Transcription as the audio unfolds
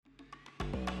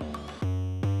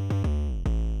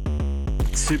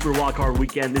Super Wildcard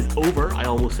Weekend is over. I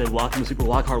almost said welcome to Super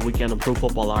Wildcard Weekend on Pro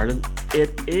Football Ireland.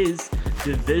 It is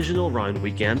Divisional Round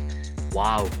Weekend.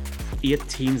 Wow. 8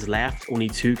 teams left. Only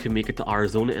 2 can make it to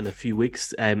Arizona in a few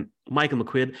weeks. Michael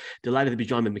McQuaid, delighted to be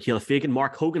joined by Michaela Fagan.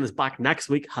 Mark Hogan is back next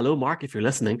week. Hello, Mark, if you're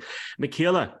listening.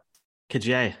 Michaela,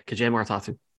 Kajay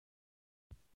Martatu.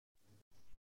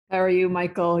 How are you,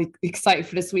 Michael? Excited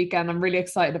for this weekend. I'm really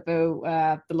excited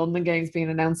about the London games being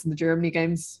announced and the Germany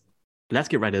games. Let's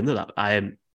get right into that. I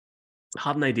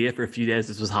had an idea for a few days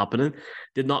this was happening.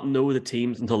 Did not know the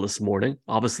teams until this morning.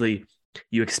 Obviously,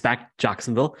 you expect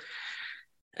Jacksonville.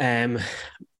 When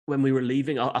we were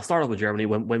leaving, I'll start off with Germany.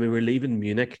 When we were leaving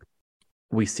Munich,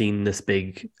 we seen this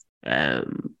big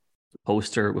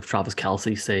poster with Travis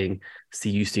Kelce saying, see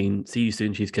you soon,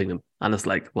 Chiefs Kingdom. And it's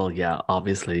like, well, yeah,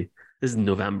 obviously, this is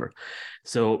November.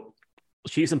 So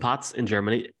Chiefs and Pats in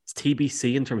Germany. It's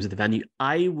TBC in terms of the venue.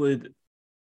 I would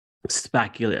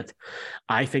speculate.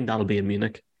 I think that'll be in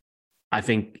Munich. I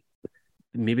think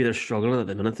maybe they're struggling at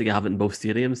the minute to have it in both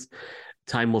stadiums.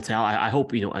 Time will tell. I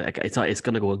hope, it's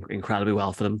going to go incredibly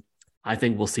well for them. I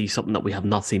think we'll see something that we have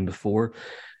not seen before,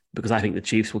 because I think the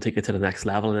Chiefs will take it to the next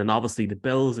level. And then obviously the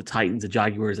Bills, the Titans, the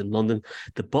Jaguars in London,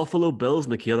 the Buffalo Bills,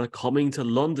 Michaela, coming to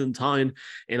London town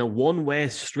in a one-way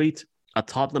street at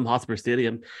Tottenham Hotspur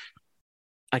Stadium.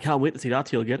 I can't wait to see that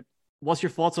tailgate. What's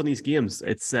your thoughts on these games?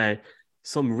 It's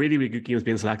some really, really good games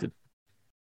being selected.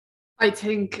 I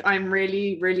think I'm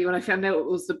really, when I found out it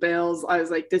was the Bills, I was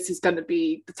like, this is going to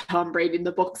be the Tom Brady in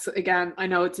the books again. I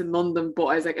know it's in London, but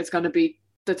I was like, it's going to be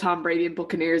the Tom Brady and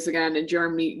Buccaneers again. In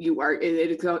Germany,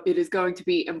 it is going to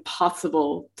be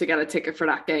impossible to get a ticket for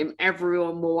that game.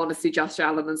 Everyone will want to see Josh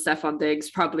Allen and Stephon Diggs,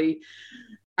 probably,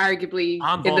 arguably.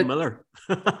 And Von Miller.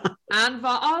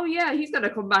 Oh yeah, he's going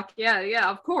to come back. Yeah,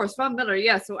 of course, Von Miller.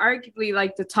 Yeah, so arguably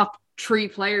like the top 3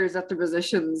 players at the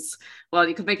positions. Well,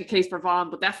 you could make a case for Von,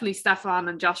 but definitely Stephon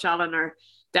and Josh Allen are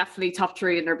definitely top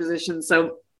 3 in their positions.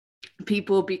 So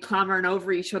people will be clamoring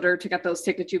over each other to get those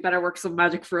tickets. You better work some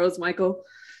magic for us, Michael.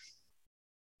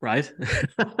 Right.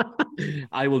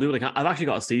 I will do it. I've actually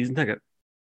got a season ticket.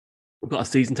 I've got a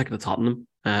season ticket to Tottenham.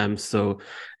 So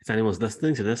if anyone's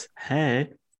listening to this, hey,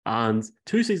 and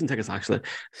 2 season tickets actually.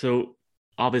 So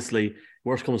obviously,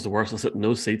 worst comes to worst, I'll sit in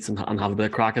those seats and have a bit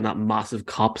of crack in that massive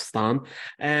cop stand.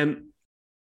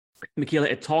 Michaela,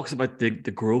 it talks about the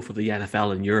growth of the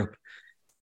NFL in Europe.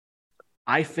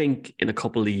 I think in a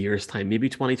couple of years' time, maybe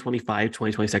 2025,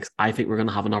 2026, I think we're going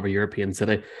to have another European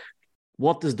city.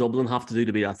 What does Dublin have to do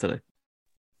to be that city?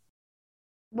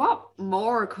 What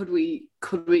more could we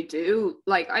do?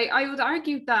 Like, I would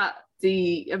argue that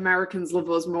the Americans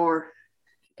love us more.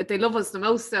 They love us the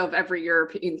most of every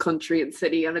European country and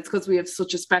city, and it's because we have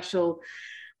such a special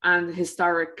and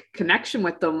historic connection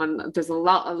with them. And there's a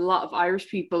lot of Irish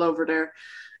people over there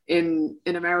in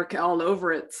America, all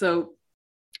over it. So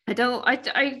I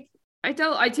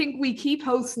think we keep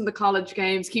hosting the college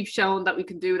games, keep showing that we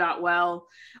can do that well.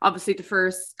 Obviously, the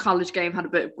first college game had a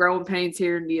bit of growing pains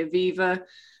here in the Aviva.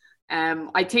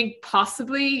 I think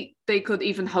possibly they could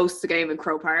even host a game in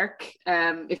Croke Park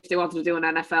if they wanted to do an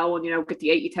NFL one, get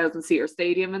the 80,000 seater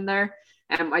stadium in there.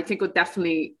 I think it would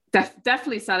definitely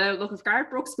sell out. Look, if Gareth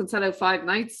Brooks can sell out 5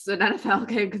 nights, an NFL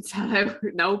game can sell out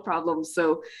no problem.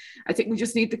 So I think we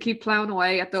just need to keep plowing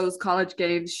away at those college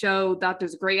games, show that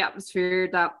there's a great atmosphere,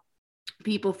 that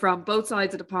people from both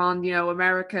sides of the pond,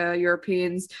 America,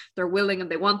 Europeans, they're willing and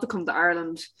they want to come to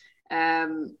Ireland.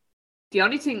 The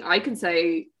only thing I can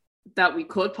say that we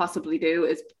could possibly do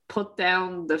is put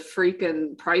down the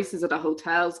freaking prices of the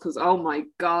hotels, because oh my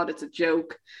god, it's a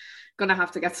joke. Gonna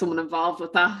have to get someone involved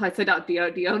with that. I'd say that'd be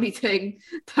the only thing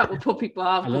that would put people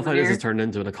off. I love how this has turned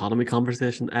into an economy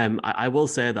conversation. I will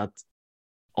say that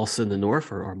us in the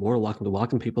north are more welcome to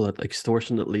welcome people at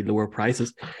extortionately lower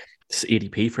prices. It's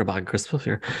 80p for a bag of Christmas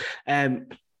here.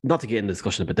 Not to get into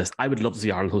discussion about this, I would love to see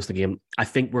Ireland host a game. I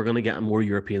think we're going to get more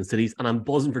European cities, and I'm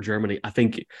buzzing for Germany. I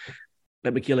think,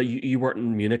 Michaela, you weren't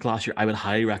in Munich last year. I would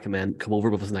highly recommend come over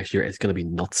with us next year. It's going to be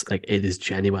nuts. Like, it is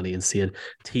genuinely insane.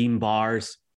 Team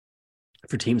bars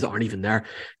for teams that aren't even there.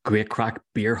 Great crack,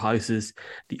 beer houses.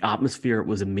 The atmosphere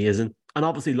was amazing. And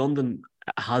obviously London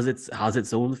has its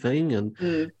own thing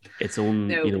and its own,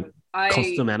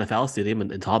 custom NFL stadium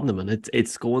in Tottenham, and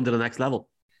it's going to the next level.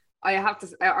 I have to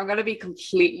say, I'm going to be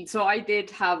completely... So I did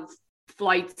have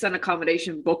flights and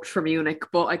accommodation booked for Munich,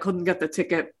 but I couldn't get the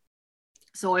ticket.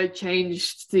 So I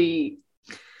changed the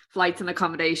flights and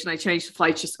accommodation. I changed the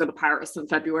flights just to go to Paris in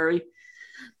February.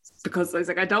 because I was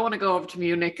like, I don't want to go over to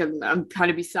Munich and kind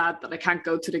of be sad that I can't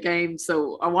go to the game.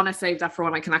 So I want to save that for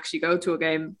when I can actually go to a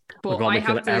game. But God, I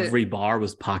have to. every bar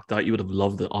was packed out. You would have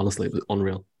loved it. Honestly, it was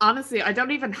unreal. Honestly, I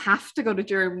don't even have to go to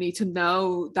Germany to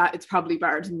know that it's probably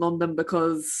better than London,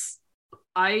 because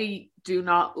I do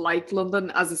not like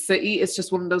London as a city. It's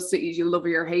just one of those cities you love or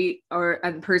you hate.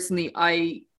 And personally,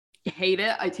 I hate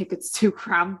it. I think it's too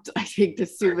cramped. I think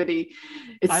there's too many.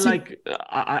 I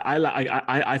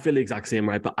feel the exact same,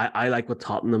 right? But I like what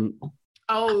Tottenham.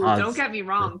 Oh, don't get me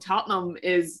wrong. Tottenham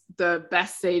is the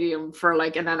best stadium for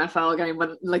like an NFL game.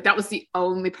 When like that was the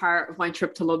only part of my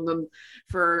trip to London.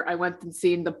 I went and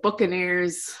seen the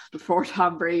Buccaneers before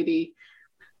Tom Brady,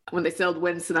 when they still had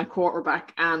Winston at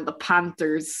quarterback, and the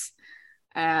Panthers.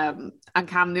 And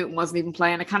Cam Newton wasn't even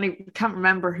playing. I can't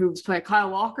remember who was playing.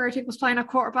 Kyle Walker, I think, was playing at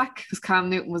quarterback because Cam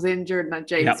Newton was injured, and then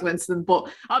James Winston.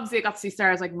 But obviously, I got to see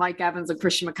stars like Mike Evans and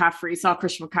Christian McCaffrey. Saw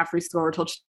Christian McCaffrey score a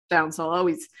touchdown, so I'll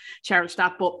always cherish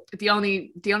that. But the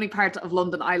only part of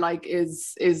London I like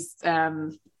is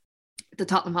the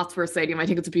Tottenham Hotspur Stadium. I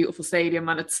think it's a beautiful stadium,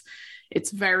 and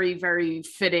it's very, very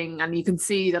fitting, and you can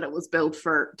see that it was built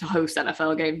to host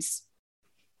NFL games.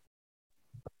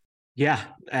 Yeah,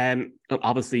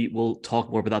 obviously we'll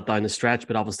talk more about that down the stretch,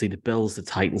 but obviously the Bills, the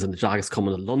Titans and the Jags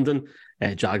coming to London,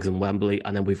 Jags in Wembley,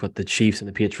 and then we've got the Chiefs and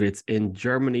the Patriots in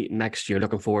Germany next year.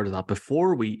 Looking forward to that.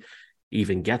 Before we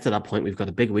even get to that point, we've got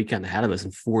a big weekend ahead of us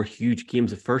and 4 huge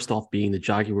games. The first off being the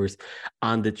Jaguars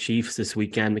and the Chiefs this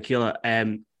weekend. Michaela,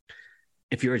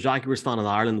 if you're a Jaguars fan in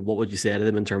Ireland, what would you say to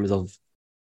them in terms of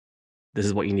this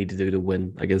is what you need to do to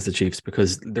win against the Chiefs?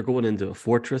 Because they're going into a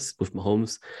fortress with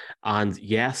Mahomes. And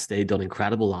yes, they done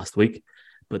incredible last week,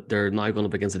 but they're now going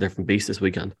up against a different beast this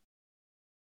weekend.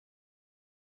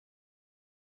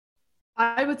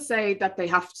 I would say that they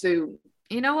have to,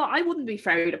 I wouldn't be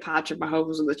afraid of Patrick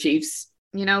Mahomes and the Chiefs.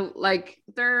 Like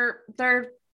they're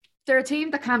a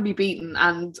team that can be beaten,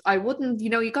 and I wouldn't,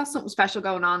 you got something special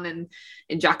going on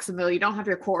in Jacksonville. You don't have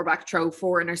your quarterback throw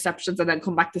 4 interceptions and then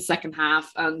come back the second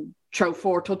half and throw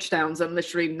 4 touchdowns and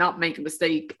literally not make a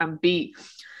mistake and beat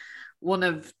one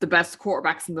of the best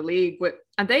quarterbacks in the league.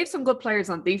 And they have some good players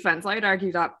on defense. I'd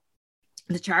argue that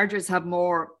the Chargers have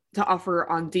more to offer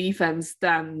on defense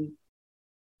than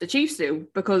the Chiefs do,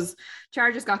 because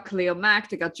Chargers got Khalil Mack,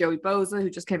 they got Joey Bosa, who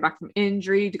just came back from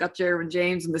injury, they got Jerwin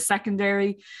James in the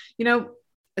secondary,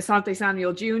 Asante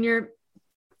Samuel Jr.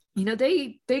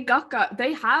 They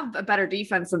have a better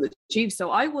defense than the Chiefs, so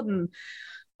I wouldn't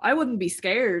be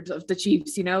scared of the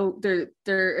Chiefs.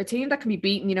 They're a team that can be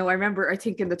beaten. I remember, I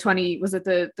think in the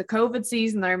COVID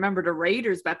season, I remember the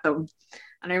Raiders bet them.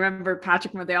 And I remember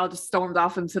Patrick, when they all just stormed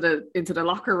off into the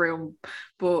locker room.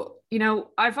 But,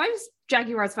 if I was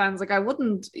Jaguars fans, like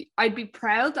I'd be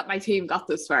proud that my team got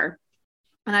this far.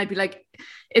 And I'd be like,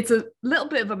 it's a little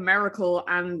bit of a miracle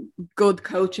and good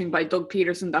coaching by Doug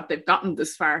Peterson that they've gotten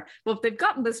this far. But if they've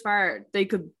gotten this far, they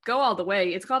could go all the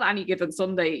way. It's called Any Given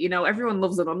Sunday. Everyone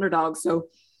loves an underdog. So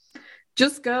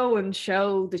just go and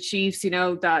show the Chiefs,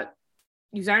 that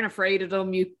you aren't afraid of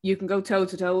them. You can go toe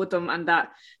to toe with them, and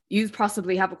that you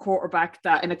possibly have a quarterback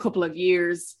that in a couple of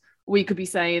years we could be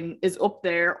saying is up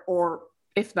there, or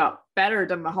if not better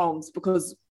than Mahomes.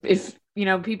 Because if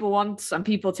people want and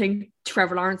people think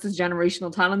Trevor Lawrence is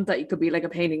generational talent, that he could be like a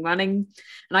Peyton Manning,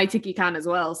 and I think he can as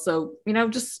well. So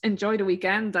just enjoy the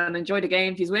weekend and enjoy the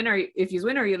game. If you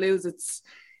win or you lose, it's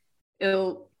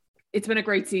been a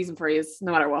great season for you,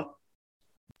 no matter what.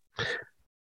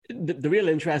 The real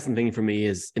interesting thing for me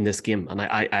is in this game, and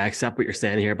I accept what you're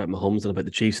saying here about Mahomes and about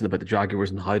the Chiefs and about the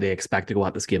Jaguars and how they expect to go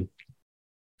at this game.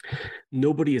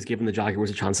 Nobody has given the Jaguars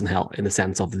a chance in hell, in the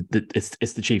sense of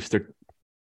it's the Chiefs.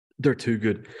 They're too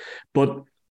good. But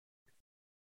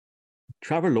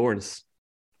Trevor Lawrence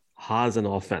has an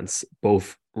offense,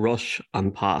 both rush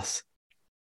and pass,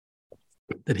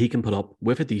 that he can put up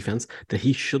with a defense that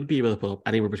he should be able to put up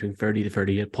anywhere between 30 to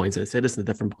 38 points. I said this in a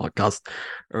different podcast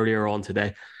earlier on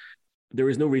today. There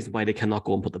is no reason why they cannot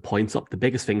go and put the points up. The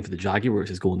biggest thing for the Jaguars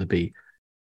is going to be,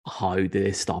 how do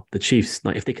they stop the Chiefs?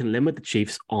 Now, if they can limit the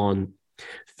Chiefs on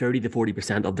 30 to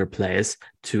 40% of their plays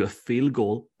to a field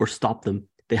goal or stop them,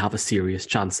 they have a serious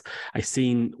chance. I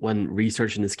seen when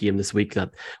researching this game this week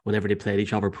that whenever they played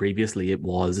each other previously, it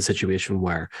was a situation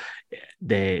where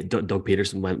Doug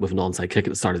Peterson went with an onside kick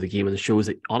at the start of the game, and it shows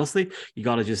that honestly, you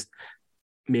got to just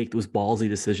make those ballsy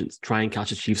decisions, try and catch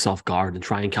the Chiefs off guard and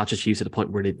try and catch the Chiefs at a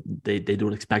point where they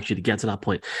don't expect you to get to that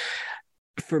point.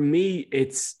 For me,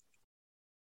 this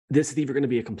is either going to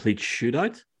be a complete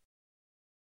shootout,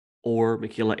 or,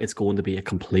 Michaela, it's going to be a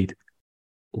complete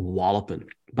walloping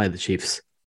by the Chiefs.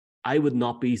 I would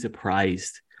not be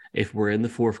surprised if we're in the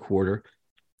fourth quarter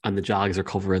and the Jags are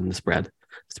covering the spread.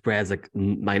 The spread's like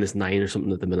 -9 or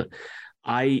something at the minute.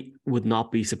 I would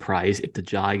not be surprised if the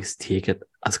Jags take it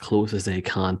as close as they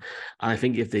can. And I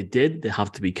think if they did, they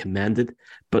have to be commended.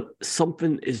 But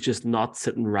something is just not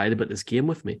sitting right about this game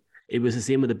with me. It was the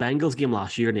same with the Bengals game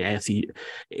last year in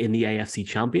the AFC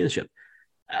Championship.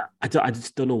 I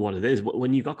just don't know what it is.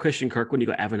 When you got Christian Kirk, when you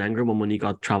got Evan Ingram, and when you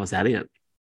got Travis Etienne,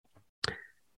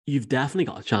 you've definitely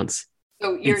got a chance.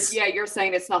 So you're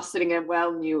saying it's not sitting in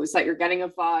well in you. Is that you're getting a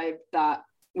vibe that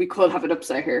we could have an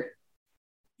upset here?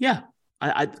 Yeah,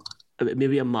 I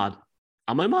maybe I'm mad.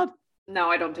 Am I mad? No,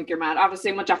 I don't think you're mad.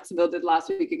 Obviously, what Jacksonville did last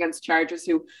week against Chargers,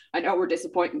 who I know were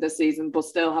disappointing this season, but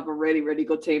still have a really, really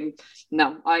good team.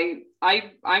 No, I'm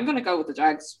going to go with the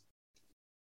Jags.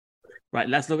 Right,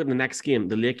 let's look at the next game.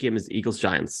 The late game is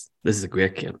Eagles-Giants. This is a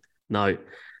great game. Now,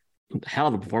 hell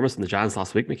of a performance from the Giants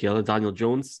last week, Michaela. Daniel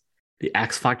Jones, the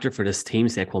X factor for this team.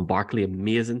 Saquon Barkley,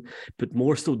 amazing. But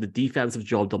more so, the defensive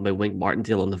job done by Wink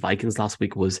Martindale on the Vikings last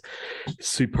week was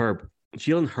superb.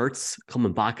 Jalen Hurts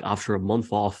coming back after a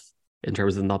month off in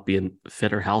terms of not being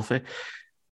fit or healthy.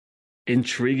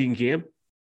 Intriguing game.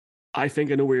 I think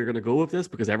I know where you're going to go with this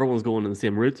because everyone's going in the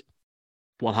same route.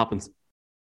 What happens?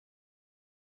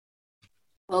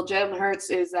 Well, Jalen Hurts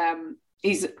is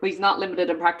he's not limited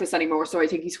in practice anymore, so I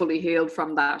think he's fully healed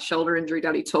from that shoulder injury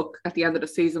that he took at the end of the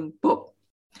season. But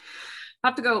I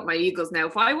have to go with my Eagles now.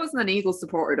 If I wasn't an Eagles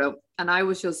supporter though, and I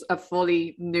was just a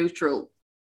fully neutral,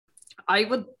 I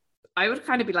would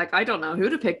kind of be like, I don't know who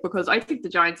to pick because I think the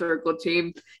Giants are a good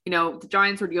team. You know, the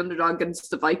Giants were the underdog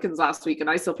against the Vikings last week, and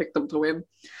I still picked them to win.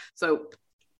 So,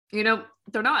 you know,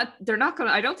 they're not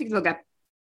gonna. I don't think they'll get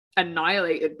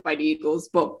annihilated by the Eagles,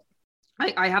 but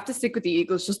I have to stick with the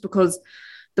Eagles just because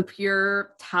the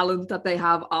pure talent that they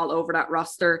have all over that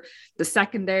roster, the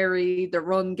secondary, the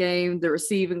run game, the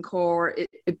receiving core,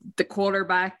 the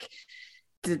quarterback,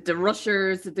 the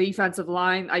rushers, the defensive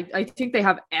line. I think they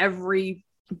have every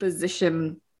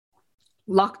position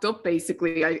locked up,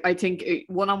 basically. I think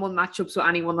one-on-one matchups with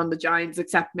anyone on the Giants,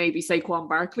 except maybe Saquon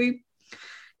Barkley,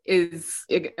 is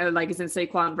like it's in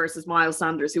Saquon versus Miles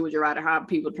Sanders. Who would you rather have?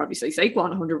 People would probably say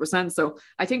Saquon 100%. So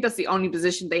I think that's the only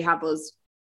position they have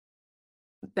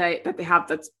that they have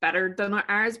that's better than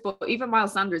ours. But even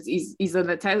Miles Sanders, he's a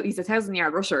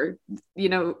 1,000-yard rusher, you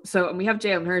know. So, and we have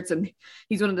Jalen Hurts, and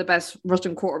he's one of the best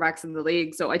rushing quarterbacks in the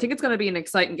league. So I think it's going to be an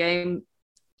exciting game.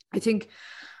 I think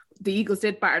the Eagles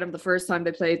did batter them the first time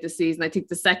they played this season. I think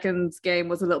the second game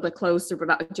was a little bit closer, but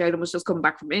that Jalen was just coming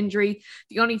back from injury.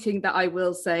 The only thing that I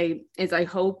will say is I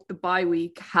hope the bye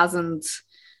week hasn't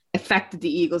affected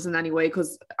the Eagles in any way,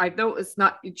 because I've noticed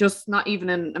not even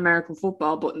in American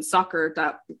football, but in soccer,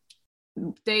 that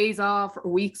days off or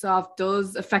weeks off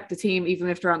does affect the team, even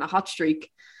if they're on a hot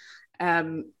streak.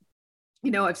 You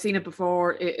know, I've seen it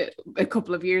before a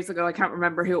couple of years ago. I can't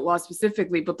remember who it was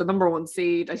specifically, but the number one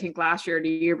seed, I think last year or the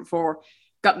year before,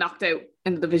 got knocked out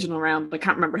in the divisional round. I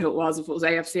can't remember who it was, if it was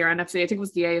AFC or NFC. I think it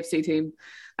was the AFC team.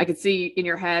 I could see in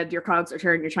your head, your cogs are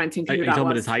turning, you're trying to think who that was. Are you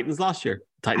talking about the Titans last year?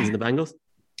 Titans and the Bengals?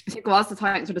 I think it was the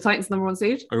Titans. Were the Titans number one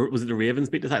seed? Or was it the Ravens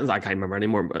beat the Titans? I can't remember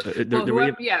anymore. But I think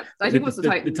it was the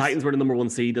Titans. The Titans were the number one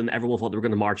seed, and everyone thought they were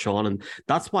going to march on. And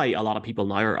that's why a lot of people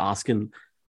now are asking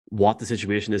what the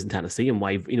situation is in Tennessee and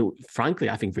why, you know, frankly,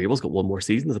 I think Vrabel's got one more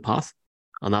season as a pass.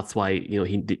 And that's why, you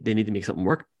know, they need to make something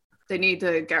work. They need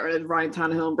to get rid of Ryan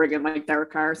Tannehill and bring in like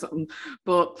Derek Carr or something.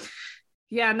 But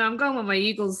yeah, no, I'm going with my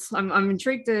Eagles. I'm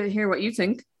intrigued to hear what you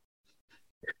think.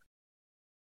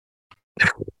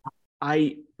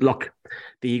 Look,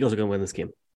 the Eagles are going to win this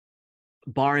game,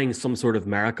 barring some sort of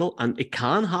miracle, and it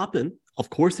can happen. Of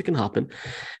course, it can happen.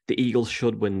 The Eagles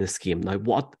should win this game. Now,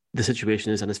 what the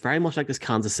situation is, and it's very much like this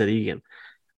Kansas City game.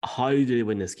 How do they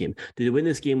win this game? Do they win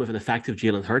this game with an effective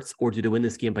Jalen Hurts, or do they win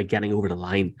this game by getting over the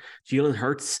line? Jalen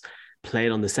Hurts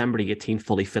played on December 18th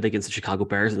fully fit against the Chicago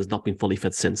Bears and has not been fully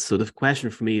fit since. So the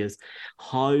question for me is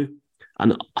how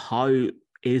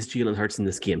is Jalen Hurts in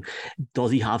this game?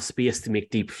 Does he have space to make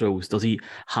deep throws? Does he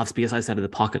have space outside of the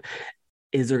pocket?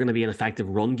 Is there going to be an effective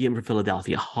run game for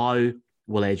Philadelphia? How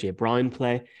will AJ Brown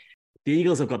play? The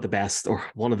Eagles have got the best, or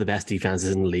one of the best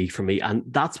defenses in the league for me, and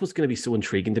that's what's going to be so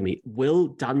intriguing to me. Will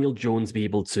Daniel Jones be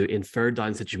able to, in third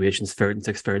down situations, 3rd and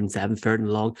 6, 3rd and 7, 3rd and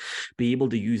long, be able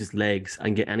to use his legs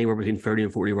and get anywhere between 30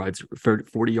 and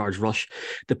 40 yards rush?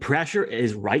 The pressure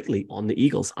is rightly on the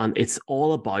Eagles, and it's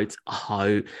all about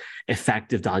how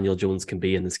effective Daniel Jones can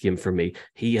be in this game for me.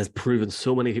 He has proven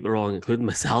so many people wrong, including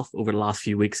myself, over the last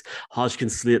few weeks. Hodgkin,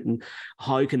 Slayton,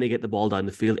 how can they get the ball down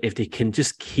the field if they can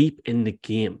just keep in the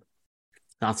game?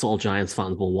 That's all Giants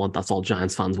fans will want. That's all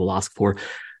Giants fans will ask for.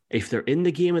 If they're in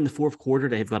the game in the fourth quarter,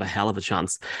 they've got a hell of a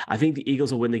chance. I think the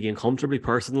Eagles will win the game comfortably,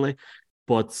 personally.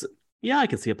 But yeah, I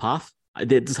can see a path.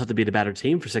 They just have to be the better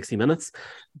team for 60 minutes.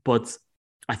 But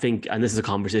I think, and this is a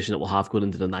conversation that we'll have going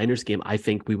into the Niners game, I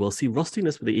think we will see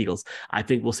rustiness with the Eagles. I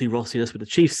think we'll see rustiness with the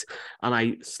Chiefs. And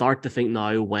I start to think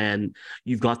now, when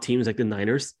you've got teams like the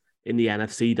Niners in the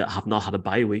NFC that have not had a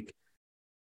bye week,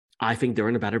 I think they're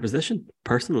in a better position,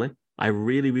 personally. I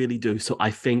really, really do. So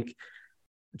I think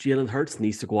Jalen Hurts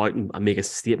needs to go out and make a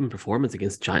statement performance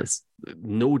against the Giants.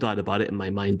 No doubt about it in my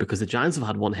mind, because the Giants have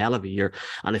had one hell of a year.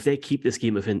 And if they keep this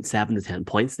game within 7 to 10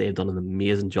 points, they have done an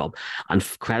amazing job. And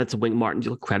credit to Wink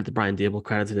Martindale, credit to Brian Dable,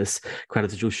 credit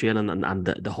to Joe Shane and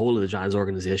the whole of the Giants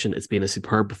organization. It's been a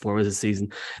superb performance this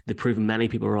season. They've proven many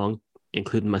people wrong,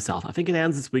 including myself. I think it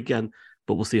ends this weekend,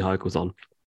 but we'll see how it goes on.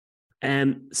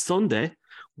 Sunday,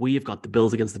 we've got the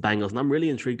Bills against the Bengals. And I'm really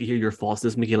intrigued to hear your thoughts on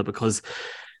this, Michaela, because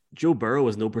Joe Burrow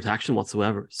has no protection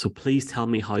whatsoever. So please tell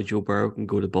me how Joe Burrow can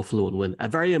go to Buffalo and win. A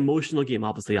very emotional game,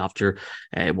 obviously, after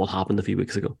what happened a few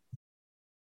weeks ago.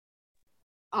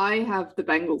 I have the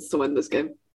Bengals to win this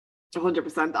game.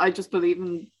 100%. I just believe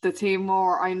in the team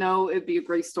more. I know it'd be a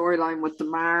great storyline with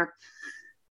DeMar.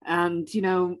 And,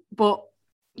 but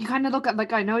you kind of look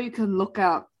at, I know you can look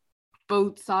at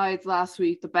both sides last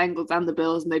week, the Bengals and the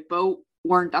Bills, and they both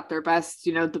weren't at their best.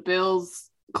 The Bills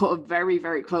cut very,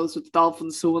 very close with the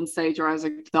Dolphins to one stage where I was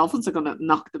like, the Dolphins are going to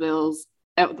knock the Bills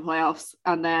out of the playoffs.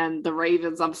 And then the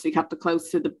Ravens obviously kept it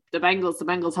close to the Bengals. The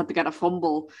Bengals had to get a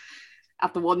fumble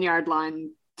at the 1 yard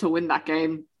line to win that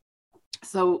game.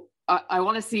 So I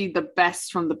want to see the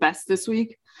best from the best this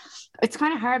week. It's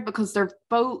kind of hard because they're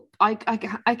both, I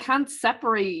can't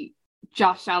separate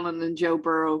Josh Allen and Joe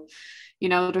Burrow.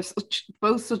 They're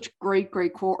both such great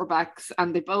quarterbacks,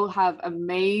 and they both have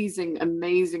amazing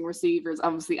receivers.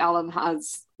 Obviously, Allen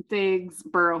has Diggs,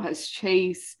 Burrow has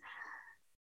Chase.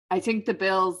 I think the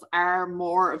Bills are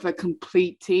more of a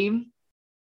complete team.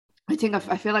 I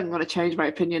feel like I'm going to change my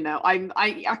opinion now.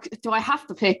 Do I have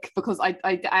to pick? Because I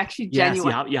actually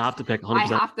genuinely... Yes, you have to pick 100%.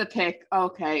 I have to pick.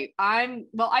 Okay. I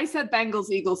said Bengals,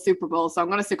 Eagles, Super Bowl, so I'm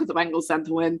going to stick with the Bengals then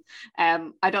to win.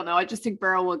 I don't know. I just think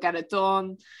Burrow will get it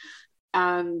done.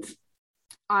 And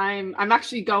I'm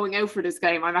actually going out for this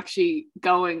game. I'm actually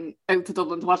going out to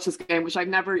Dublin to watch this game, which I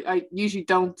usually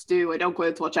don't do. I don't go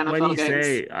out to watch NFL games. When you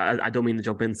say, I don't mean to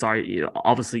jump in, sorry,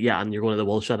 obviously, yeah, and you're going to the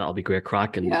Wolves show, that'll be great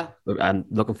crack, and I'm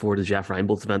looking forward to Jeff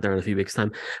Reinbold's event there in a few weeks'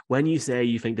 time. When you say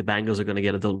you think the Bengals are going to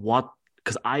get it done, what?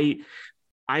 Because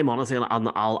I'm honestly, and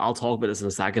I'll talk about this in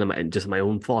a second, and just my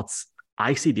own thoughts.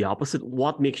 I see the opposite.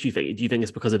 What makes you think? Do you think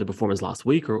it's because of the performance last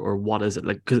week, or what is it?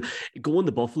 Because going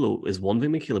to Buffalo is one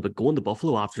thing, Michaela, but going to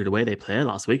Buffalo after the way they played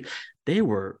last week, they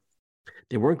weren't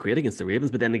great against the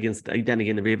Ravens. But then again,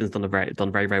 the Ravens done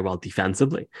very, very well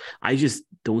defensively. I just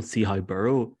don't see how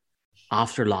Burrow,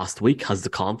 after last week, has the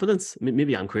confidence.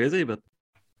 Maybe I'm crazy, but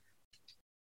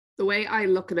the way I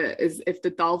look at it is, if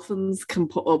the Dolphins can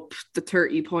put up the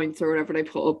 30 points or whatever they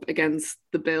put up against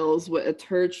the Bills with a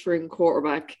third string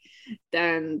quarterback,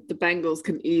 then the Bengals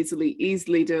can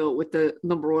easily do it with the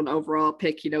number one overall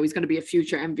pick. He's going to be a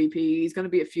future MVP. He's going to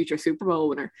be a future Super Bowl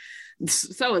winner.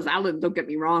 So is Allen, don't get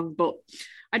me wrong. But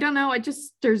I don't know.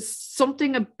 There's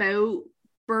something about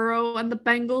Burrow and the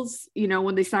Bengals,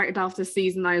 when they started off the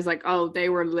season, I was like, oh,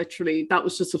 that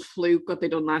was just a fluke what they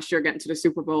done last year getting to the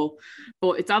Super Bowl.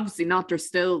 But it's obviously not.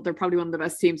 They're probably one of the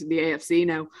best teams in the AFC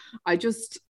now. I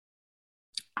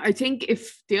think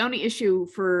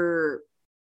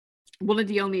one of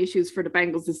the only issues for the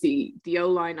Bengals is the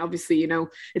O-line. Obviously,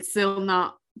 it's still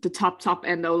not the top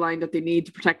end O-line that they need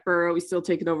to protect Burrow. He's still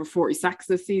taken over 40 sacks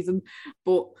this season.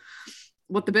 But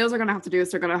what the Bills are going to have to do is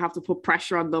they're going to have to put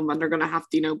pressure on them, and they're going to have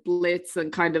to, blitz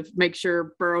and kind of make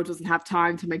sure Burrow doesn't have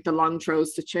time to make the long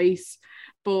throws to Chase.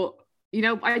 But,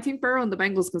 I think Burrow and the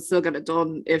Bengals can still get it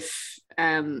done if,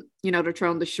 they're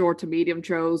throwing the short to medium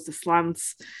throws, the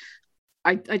slants.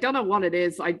 I don't know what it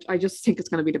is. I just think it's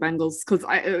going to be the Bengals, because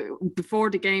before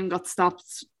the game got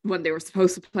stopped when they were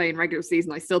supposed to play in regular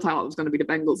season, I still thought it was going to be the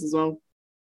Bengals as well.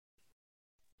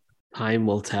 Time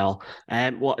will tell.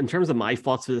 Well, in terms of my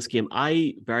thoughts for this game,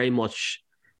 I very much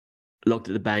looked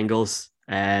at the Bengals,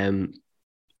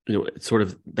 sort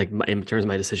of like in terms of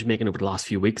my decision making over the last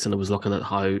few weeks, and I was looking at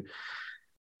how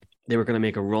they were going to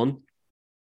make a run.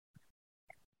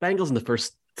 Bengals in the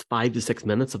first 5 to 6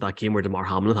 minutes of that game where Damar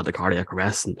Hamlin had a cardiac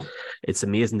arrest, and it's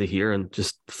amazing to hear and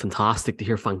just fantastic to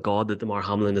hear. Thank God that Damar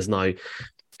Hamlin is now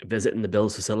visiting the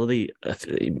Bills facility a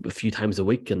few times a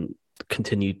week, and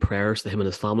continued prayers to him and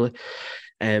his family.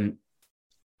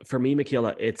 For me,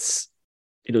 Michaela, it's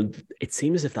it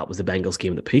seemed as if that was the Bengals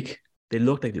game at the peak. They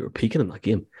looked like they were peaking in that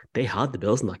game. They had the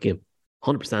Bills in that game.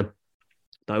 100%.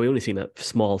 Now, we only seen a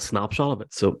small snapshot of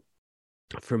it. So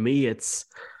for me, it's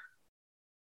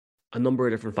a number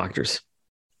of different factors.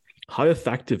 How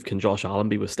effective can Josh Allen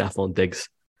be with Stephon Diggs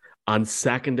and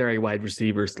secondary wide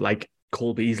receivers like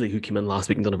Cole Beasley, who came in last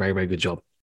week and done a very, very good job?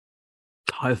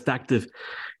 How effective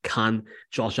can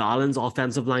Josh Allen's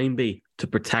offensive line be to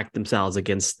protect themselves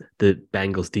against the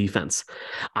Bengals defense?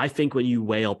 I think when you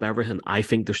weigh up everything, I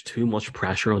think there's too much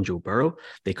pressure on Joe Burrow.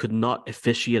 They could not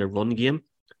officiate a run game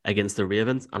against the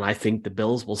Ravens, and I think the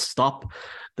Bills will stop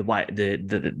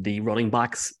the running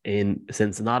backs in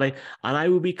Cincinnati, and I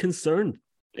would be concerned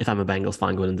if I'm a Bengals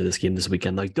fan going into this game this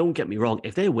weekend. Now, don't get me wrong,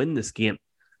 if they win this game,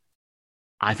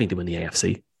 I think they win the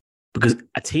AFC, because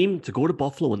a team to go to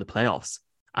Buffalo in the playoffs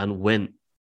and win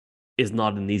is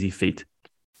not an easy feat,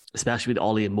 especially with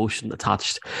all the emotion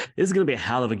attached. This is going to be a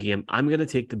hell of a game. I'm going to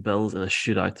take the Bills in a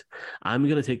shootout. I'm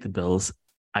going to take the Bills,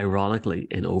 ironically,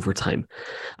 in overtime.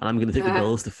 And I'm going to take the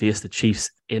Bills to face the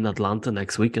Chiefs in Atlanta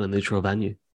next week in a neutral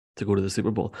venue to go to the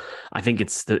Super Bowl. I think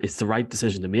it's the right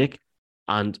decision to make.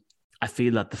 And I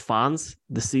feel that the fans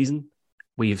this season,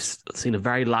 we've seen a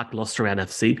very lackluster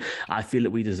NFC. I feel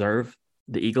that we deserve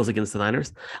the Eagles against the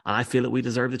Niners, and I feel that we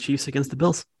deserve the Chiefs against the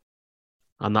Bills.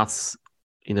 And that's,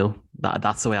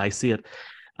 that's the way I see it.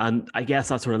 And I guess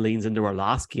that sort of leans into our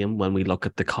last game when we look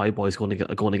at the Cowboys going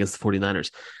against the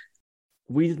 49ers.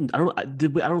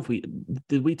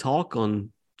 Did we talk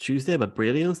on Tuesday about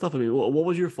Brady and stuff? I mean, what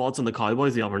was your thoughts on the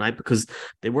Cowboys the other night? Because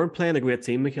they weren't playing a great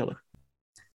team, Michaela.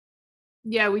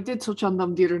 Yeah, we did touch on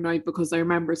them the other night, because I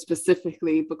remember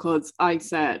specifically because I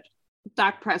said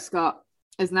Dak Prescott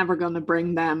is never going to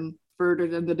bring them further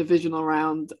than the divisional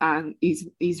round, and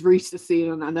he's reached the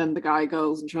ceiling, and then the guy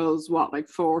goes and throws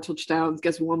 4 touchdowns,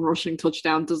 gets 1 rushing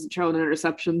touchdown, doesn't throw an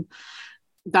interception.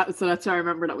 That's how I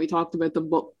remember that we talked about them.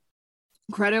 But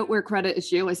credit where credit is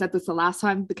due. I said this the last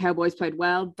time the Cowboys played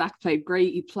well. Dak played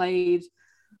great. He played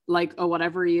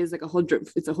whatever he is, it's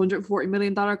 $140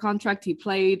 million contract. He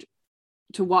played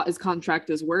to what his contract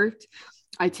is worth.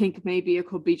 I think maybe it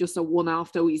could be just a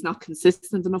one-off, though. He's not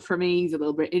consistent enough for me. He's a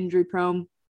little bit injury prone.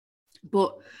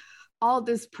 But all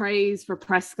this praise for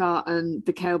Prescott and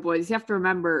the Cowboys, you have to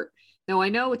remember, now I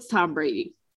know it's Tom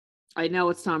Brady.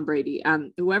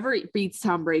 And whoever beats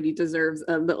Tom Brady deserves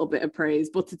a little bit of praise.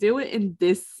 But to do it in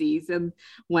this season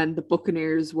when the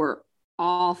Buccaneers were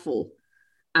awful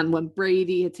and when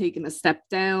Brady had taken a step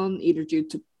down, either due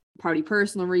to probably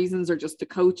personal reasons or just the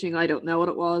coaching, I don't know what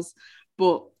it was.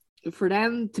 But for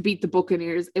them to beat the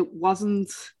Buccaneers, it wasn't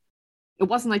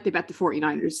like they bet the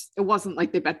 49ers. It wasn't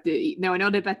like they bet I know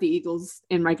they bet the Eagles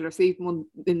in regular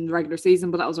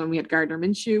season, but that was when we had Gardner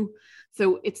Minshew.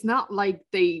 So it's not like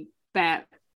they bet,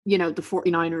 the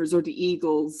 49ers or the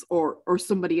Eagles or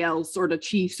somebody else or the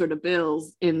Chiefs or the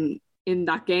Bills in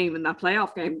that game, in that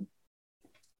playoff game.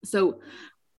 So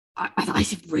I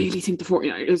really think the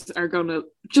 49ers are going to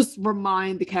just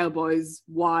remind the Cowboys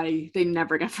why they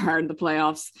never get far in the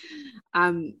playoffs.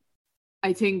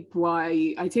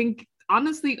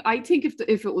 Honestly, I think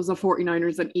if it was a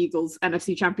 49ers and Eagles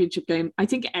NFC Championship game, I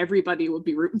think everybody would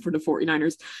be rooting for the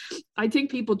 49ers. I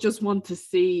think people just want to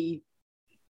see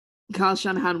Kyle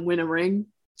Shanahan win a ring,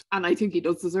 and I think he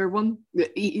does deserve one.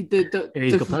 He's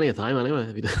got plenty of time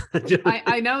anyway.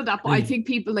 I know that, but I think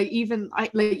people even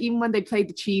when they played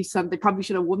the Chiefs, and they probably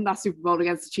should have won that Super Bowl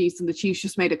against the Chiefs, and the Chiefs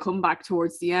just made a comeback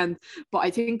towards the end. But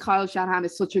I think Kyle Shanahan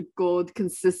is such a good,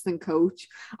 consistent coach.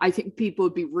 I think people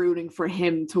would be rooting for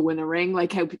him to win a ring,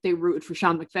 like how they rooted for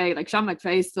Sean McVay. Like, Sean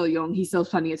McVay is still young; he still has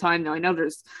plenty of time now. I know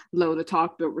there's a load of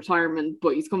talk about retirement,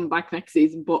 but he's coming back next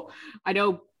season. But I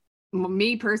know,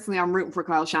 me personally, I'm rooting for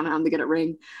Kyle Shanahan to get a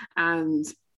ring. And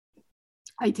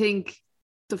I think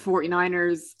the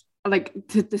 49ers,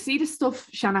 to see the stuff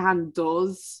Shanahan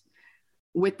does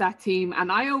with that team, and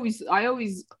I always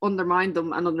undermine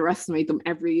them and underestimate them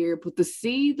every year, but to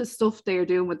see the stuff they're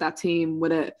doing with that team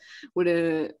with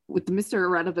the Mr.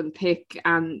 Irrelevant pick,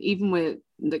 and even with,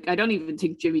 I don't even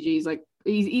think Jimmy G's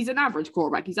he's an average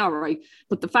quarterback. He's all right.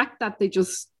 But the fact that they're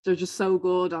just so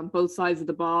good on both sides of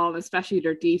the ball, especially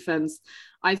their defense,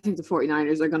 I think the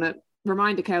 49ers are going to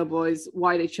remind the Cowboys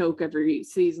why they choke every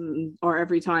season or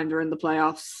every time they're in the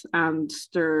playoffs. And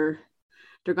they're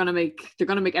going to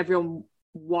make everyone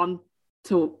want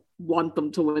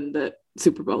them to win the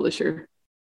Super Bowl this year.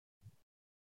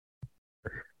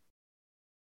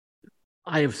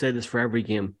 I have said this for every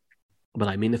game, but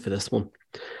I mean it for this one.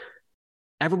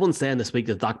 Everyone's saying this week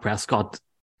that Dak Prescott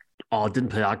didn't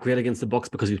play that great against the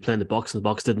Bucs because he was playing the Bucs, and the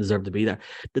Bucs didn't deserve to be there.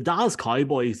 The Dallas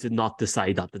Cowboys did not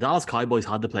decide that. The Dallas Cowboys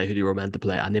had to play who they were meant to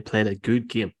play, and they played a good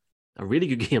game A really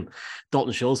good game.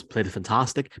 Dalton Schultz played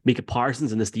fantastic. Micah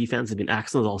Parsons in this defense has been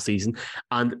excellent all season.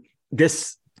 And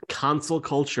this cancel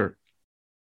culture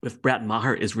with Brett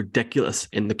Maher is ridiculous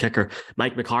in the kicker.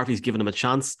 Mike McCarthy's given him a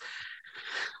chance.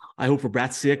 I hope for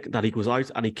Brett's sake that he goes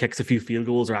out and he kicks a few field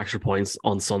goals or extra points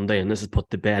on Sunday, and this is put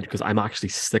to bed, because I'm actually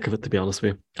sick of it, to be honest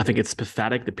with you. I think it's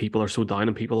pathetic that people are so down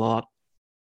on people a lot.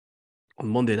 On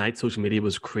Monday night, social media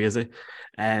was crazy.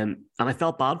 And I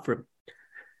felt bad for him.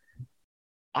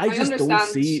 I just understand. don't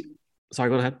see... Sorry,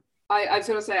 go ahead. I was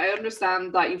going to say, I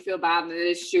understand that you feel bad and it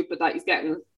is stupid that he's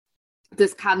getting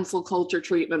this cancel culture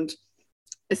treatment,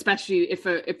 especially if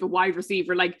a wide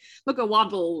receiver, like, look at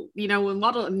Waddle, you know, when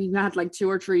Waddle, I mean, he had like 2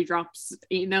 or 3 drops,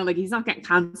 you know, like, he's not getting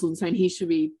cancelled and saying he should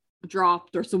be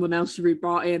dropped or someone else should be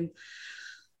brought in.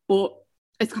 But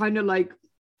it's kind of like,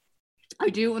 I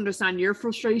do understand your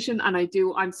frustration, and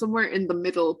I'm somewhere in the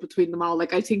middle between them all.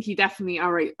 Like, I think he definitely,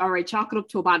 all right, chalk it up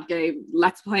to a bad game.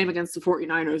 Let's play him against the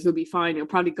 49ers. He'll be fine. He'll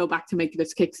probably go back to making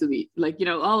his kicks a bit. Like, you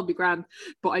know, it'll be grand.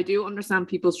 But I do understand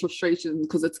people's frustration,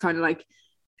 because it's kind of like,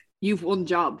 you've one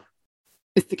job,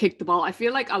 is to kick the ball. I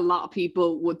feel like a lot of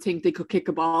people would think they could kick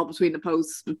a ball between the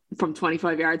posts from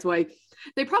 25 yards away.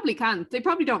 They probably can't. They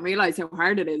probably don't realize how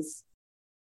hard it is.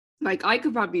 Like, I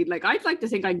could probably, like, I'd like to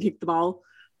think I can kick the ball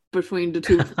between the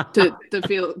two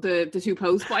the two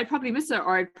posts, but I'd probably miss it,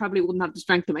 or I probably wouldn't have the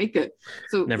strength to make it.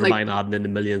 So never mind adding in the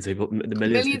millions of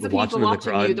people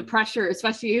watching you, the pressure,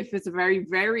 especially if it's a very,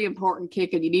 very important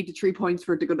kick and you need the 3 points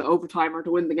for it to go to overtime or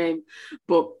to win the game.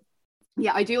 But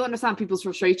yeah, I do understand people's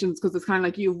frustrations, because it's kind of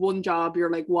like, you have one job, you're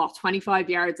like, what, 25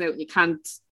 yards out, and you can't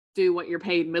do what you're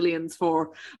paid millions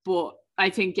for. But I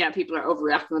think, yeah, people are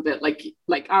overreacting a bit.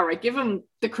 Like, all right, give him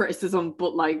the criticism,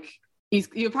 but like,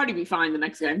 he'll probably be fine the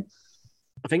next game.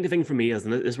 I think the thing for me is,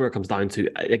 and this is where it comes down to,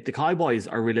 like, the Cowboys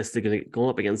are realistically going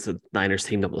up against the Niners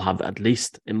team that will have, at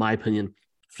least, in my opinion,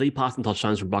 3 passing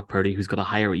touchdowns from Brock Purdy, who's got a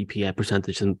higher EPA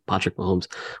percentage than Patrick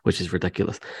Mahomes, which is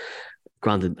ridiculous.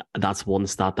 Granted, that's one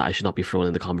stat that I should not be throwing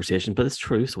in the conversation, but it's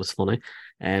true, so it's funny.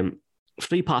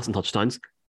 3 passing touchdowns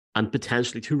and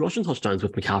potentially 2 rushing touchdowns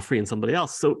with McCaffrey and somebody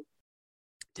else. So,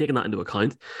 taking that into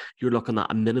account, you're looking at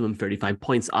a minimum 35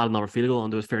 points. Add another field goal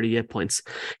onto 38 points.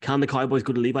 Can the Cowboys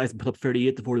go to Levi's and put up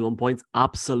 38 to 41 points?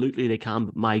 Absolutely they can,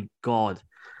 but my God,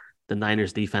 the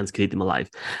Niners defense could eat them alive.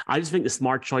 I just think the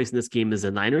smart choice in this game is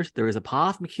the Niners. There is a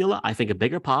path, Michaela, I think a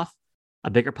bigger path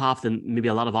than maybe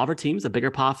a lot of other teams, a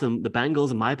bigger path than the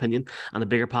Bengals, in my opinion, and a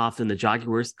bigger path than the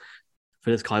Jaguars, for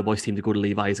this Cowboys team to go to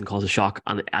Levi's and cause a shock.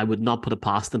 And I would not put it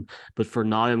past them. But for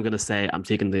now, I'm going to say I'm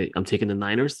taking the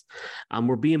Niners. And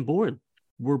we're being boring.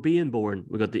 We're being boring.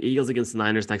 We got the Eagles against the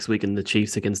Niners next week and the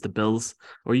Chiefs against the Bills.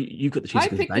 Or you got the Chiefs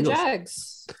against the Bengals. I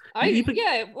picked the Jags.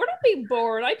 Yeah, we're not being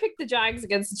bored. I picked the Jags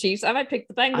against the Chiefs, and I picked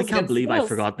the Bengals. I can't believe I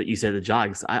forgot that you said the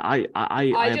Jags. I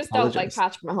just don't like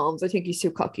Patrick Mahomes. I think he's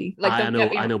too cocky. Like, I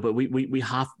know, but we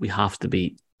have to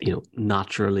be, you know,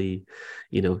 naturally,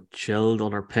 you know, chilled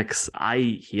on our picks.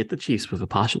 I hate the Chiefs with a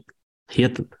passion.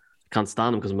 Hate them. Can't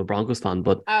stand them because I'm a Broncos fan.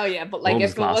 But like,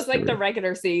 if it was like the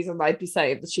regular season, I'd be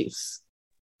saying the Chiefs.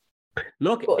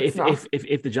 Look,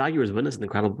 if the Jaguars win, it's an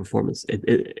incredible performance.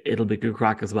 It'll be good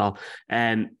crack as well.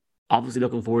 And obviously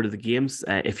looking forward to the games.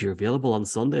 If you're available on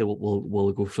Sunday,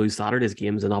 we'll go through Saturday's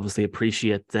games, and obviously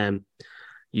appreciate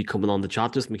you coming on the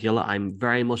chat, just Michaela. I'm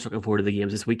very much looking forward to the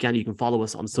games this weekend. You can follow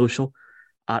us on social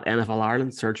at NFL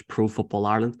Ireland, search Pro Football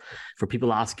Ireland. For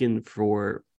people asking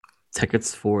for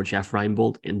tickets for Jeff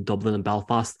Reinbold in Dublin and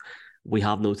Belfast, we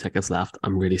have no tickets left.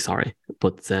 I'm really sorry,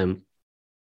 but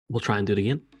we'll try and do it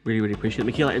again. Really, really appreciate it.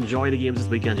 Michaela, enjoy the games this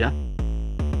weekend, yeah?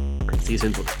 See you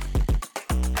soon, folks.